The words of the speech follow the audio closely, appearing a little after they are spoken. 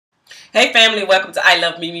Hey family, welcome to I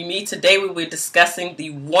Love Me, Me, Me. Today we will be discussing the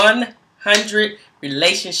 100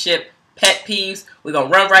 relationship pet peeves. We're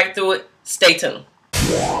going to run right through it. Stay tuned.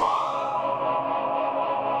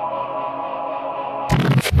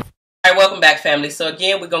 Alright, welcome back family. So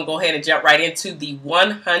again, we're going to go ahead and jump right into the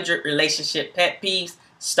 100 relationship pet peeves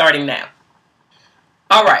starting now.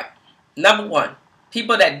 Alright, number 1,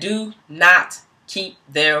 people that do not keep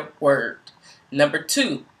their word. Number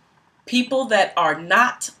 2, people that are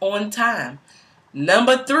not on time.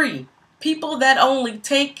 Number 3, people that only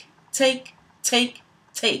take. They're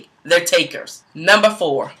takers. Number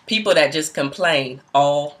 4, people that just complain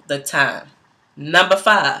all the time. Number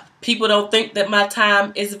 5, people don't think that my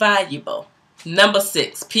time is valuable. Number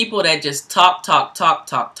 6, people that just talk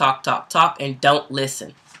and don't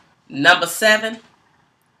listen. Number 7,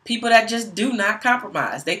 people that just do not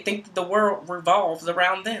compromise. They think that the world revolves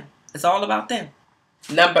around them. It's all about them.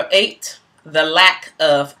 Number 8, the lack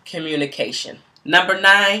of communication. Number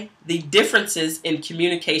 9, the differences in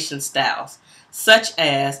communication styles, such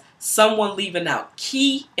as someone leaving out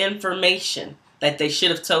key information that they should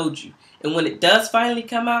have told you. And when it does finally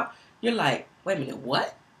come out, you're like, wait a minute,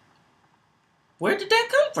 what? Where did that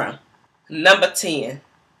come from? Number 10,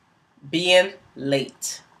 being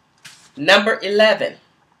late. Number 11,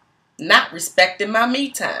 not respecting my me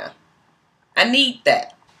time. I need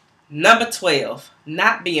that. Number 12,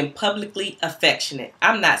 not being publicly affectionate.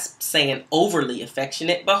 I'm not saying overly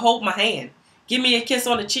affectionate, but hold my hand. Give me a kiss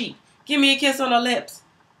on the cheek. Give me a kiss on the lips.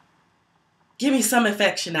 Give me some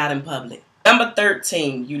affection out in public. Number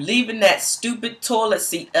 13, you leaving that stupid toilet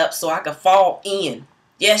seat up so I can fall in.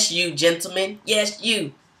 Yes, you gentlemen. Yes,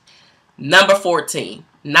 you. Number 14,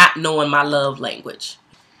 not knowing my love language.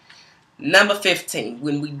 Number 15,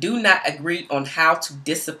 when we do not agree on how to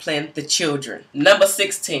discipline the children. Number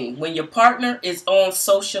 16, when your partner is on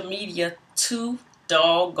social media too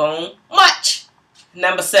doggone much.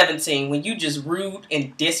 Number 17, when you just rude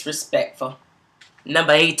and disrespectful.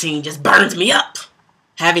 Number 18, just burns me up.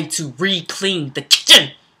 Having to re-clean the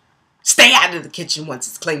kitchen. Stay out of the kitchen once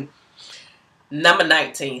it's clean. Number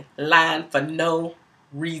 19, lying for no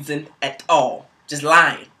reason at all. Just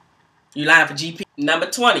lying. You lying for GP. Number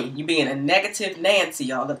 20, you being a negative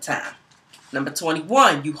Nancy all the time. Number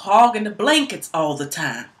 21, you hogging the blankets all the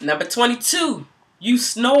time. Number 22, you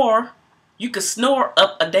snore. You could snore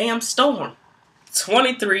up a damn storm.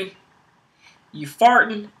 23, you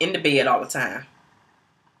farting in the bed all the time.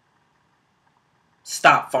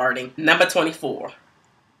 Stop farting. Number 24,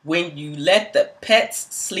 when you let the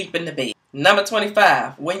pets sleep in the bed. Number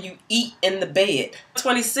 25, when you eat in the bed.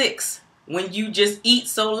 26, when you just eat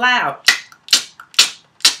so loud.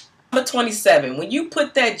 Number 27, when you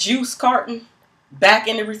put that juice carton back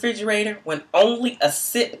in the refrigerator when only a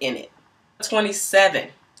sip in it.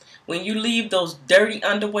 27, when you leave those dirty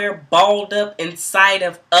underwear balled up inside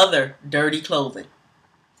of other dirty clothing.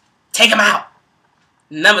 Take them out.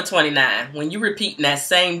 Number 29, when you repeating that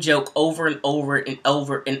same joke over and over and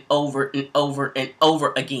over and over and over and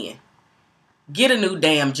over again. Get a new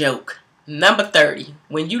damn joke. Number 30,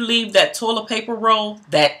 when you leave that toilet paper roll,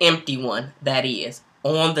 that empty one, that is,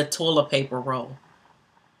 on the toilet paper roll.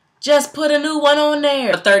 Just put a new one on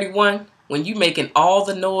there. Number 31, when you making all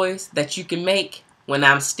the noise that you can make when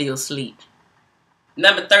I'm still asleep.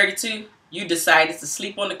 Number 32, you decided to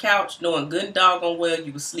sleep on the couch knowing good and doggone well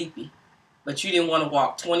you were sleepy, but you didn't want to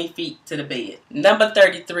walk 20 feet to the bed. Number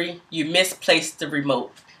 33, you misplaced the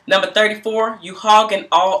remote. Number 34, you hogging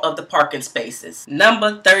all of the parking spaces.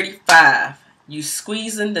 Number 35, you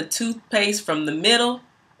squeezing the toothpaste from the middle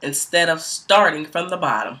instead of starting from the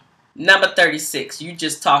bottom. Number 36, you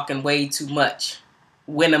just talking way too much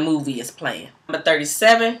when a movie is playing. Number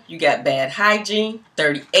 37, you got bad hygiene.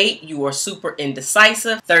 38, you are super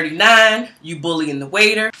indecisive. 39, you bullying the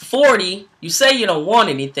waiter. 40, you say you don't want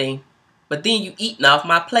anything, but then you eating off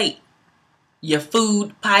my plate. You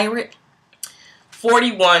food pirate.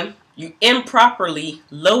 41, you improperly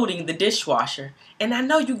loading the dishwasher. And I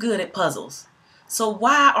know you good at puzzles. So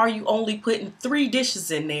why are you only putting 3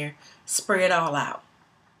 dishes in there? Spread all out.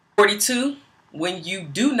 42, when you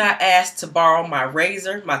do not ask to borrow my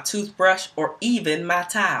razor, my toothbrush, or even my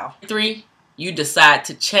towel. 3, you decide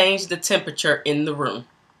to change the temperature in the room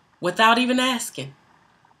without even asking.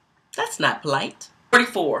 That's not polite.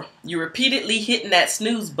 44, you repeatedly hitting that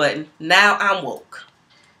snooze button. Now I'm woke.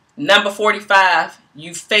 Number 45,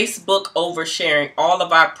 you Facebook oversharing all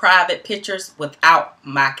of our private pictures without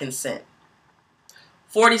my consent.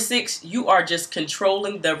 46, you are just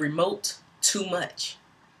controlling the remote too much.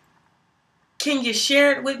 Can you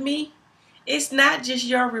share it with me? It's not just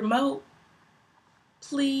your remote.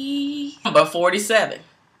 Please. Number 47,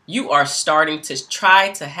 you are starting to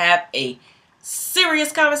try to have a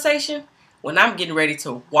serious conversation when I'm getting ready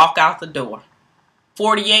to walk out the door.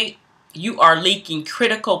 48, you are leaking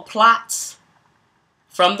critical plots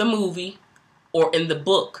from the movie or in the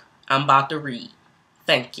book I'm about to read.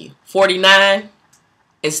 Thank you. 49,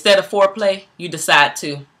 instead of foreplay, you decide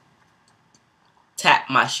to tap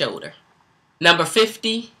my shoulder. Number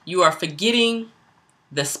 50, you are forgetting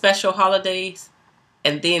the special holidays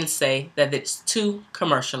and then say that it's too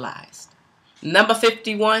commercialized. Number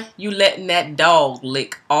 51, you letting that dog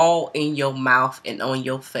lick all in your mouth and on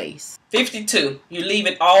your face. 52, you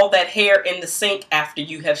leaving all that hair in the sink after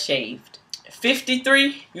you have shaved.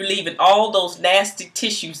 53, you leaving all those nasty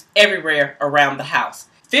tissues everywhere around the house.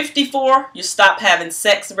 54, you stop having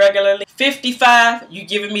sex regularly. 55, you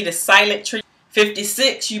giving me the silent treatment.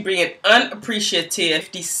 56, you being unappreciative.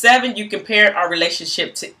 57, you comparing our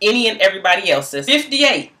relationship to any and everybody else's.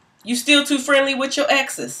 58, you still too friendly with your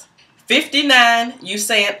exes. 59, you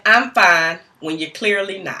saying I'm fine when you're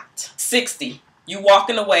clearly not. 60, you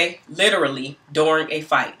walking away literally during a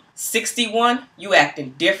fight. 61, you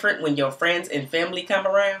acting different when your friends and family come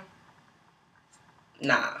around.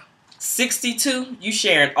 Nah. 62, you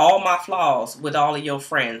sharing all my flaws with all of your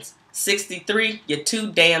friends. 63, you're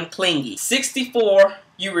too damn clingy. 64,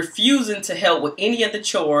 you refusing to help with any of the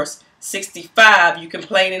chores. 65, you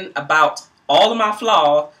complaining about all of my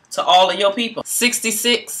flaws to all of your people.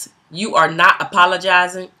 66, you are not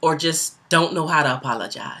apologizing or just don't know how to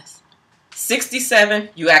apologize. 67,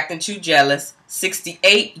 you acting too jealous.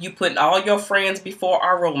 68, you putting all your friends before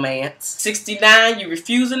our romance. 69, you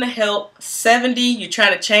refusing to help. 70, you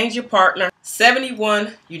trying to change your partner.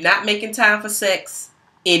 71, you not making time for sex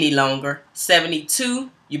any longer. 72,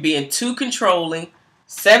 you being too controlling.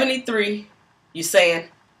 73, you saying,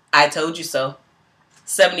 I told you so.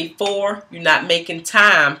 74, you're not making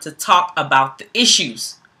time to talk about the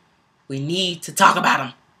issues. We need to talk about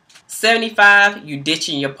them. 75, you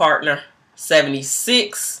ditching your partner.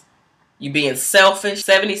 76, you being selfish.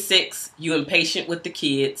 76, you impatient with the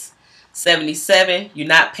kids. 77, you're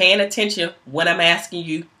not paying attention when I'm asking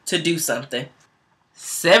you to do something.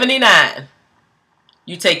 79,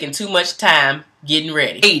 you taking too much time getting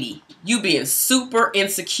ready. 80, you being super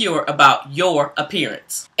insecure about your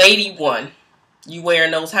appearance. 81, you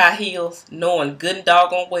wearing those high heels knowing good and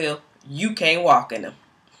doggone well you can't walk in them.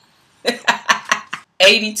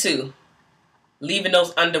 82, leaving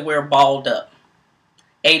those underwear balled up.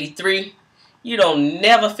 83, you don't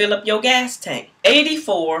never fill up your gas tank.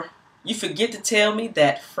 84, you forget to tell me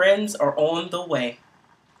that friends are on the way.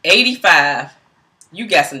 85, you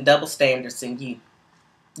got some double standards in you.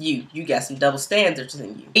 You got some double standards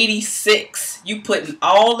in you. 86, you putting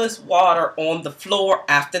all this water on the floor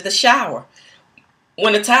after the shower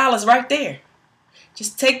when the towel is right there.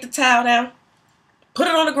 Just take the towel down, put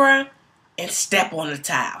it on the ground, and step on the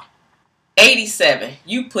towel. 87,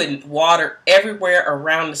 you putting water everywhere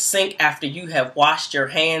around the sink after you have washed your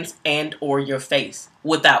hands and or your face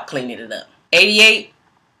without cleaning it up. 88,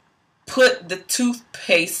 put the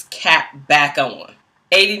toothpaste cap back on.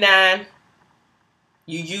 89,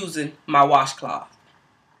 you using my washcloth.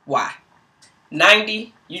 Why?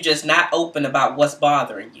 90, you just not open about what's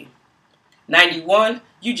bothering you. 91,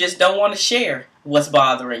 you just don't want to share what's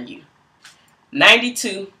bothering you.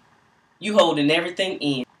 92, you holding everything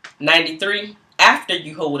in. 93, after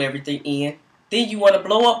you hold everything in, then you want to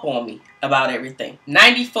blow up on me about everything.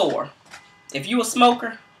 94, if you a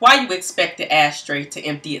smoker, why you expect the ashtray to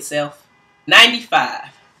empty itself?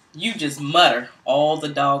 95, you just mutter all the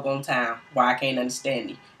doggone time why I can't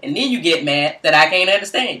understand you. And then you get mad that I can't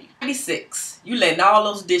understand you. 96, you letting all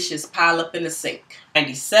those dishes pile up in the sink.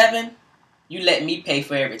 97, you let me pay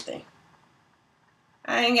for everything.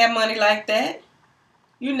 I ain't got money like that.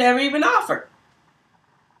 You never even offered.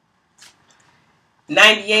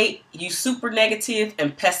 98, you super negative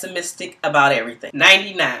and pessimistic about everything.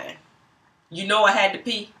 99, you know I had to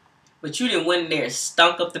pee, but you didn't went in there and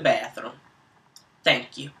stunk up the bathroom.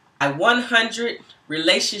 Thank you. My 100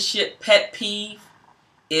 relationship pet peeve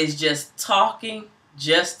is just talking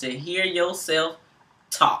just to hear yourself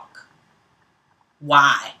talk.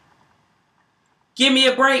 Why? Give me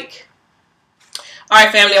a break.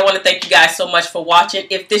 Alright family, I want to thank you guys so much for watching.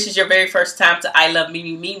 If this is your very first time to I Love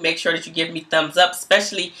Me, make sure that you give me thumbs up,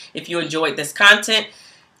 especially if you enjoyed this content.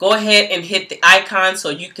 Go ahead and hit the icon so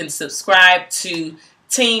you can subscribe to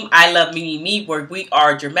Team I Love Me, where we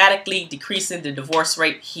are dramatically decreasing the divorce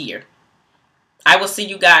rate here. I will see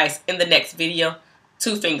you guys in the next video.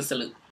 2 finger salute.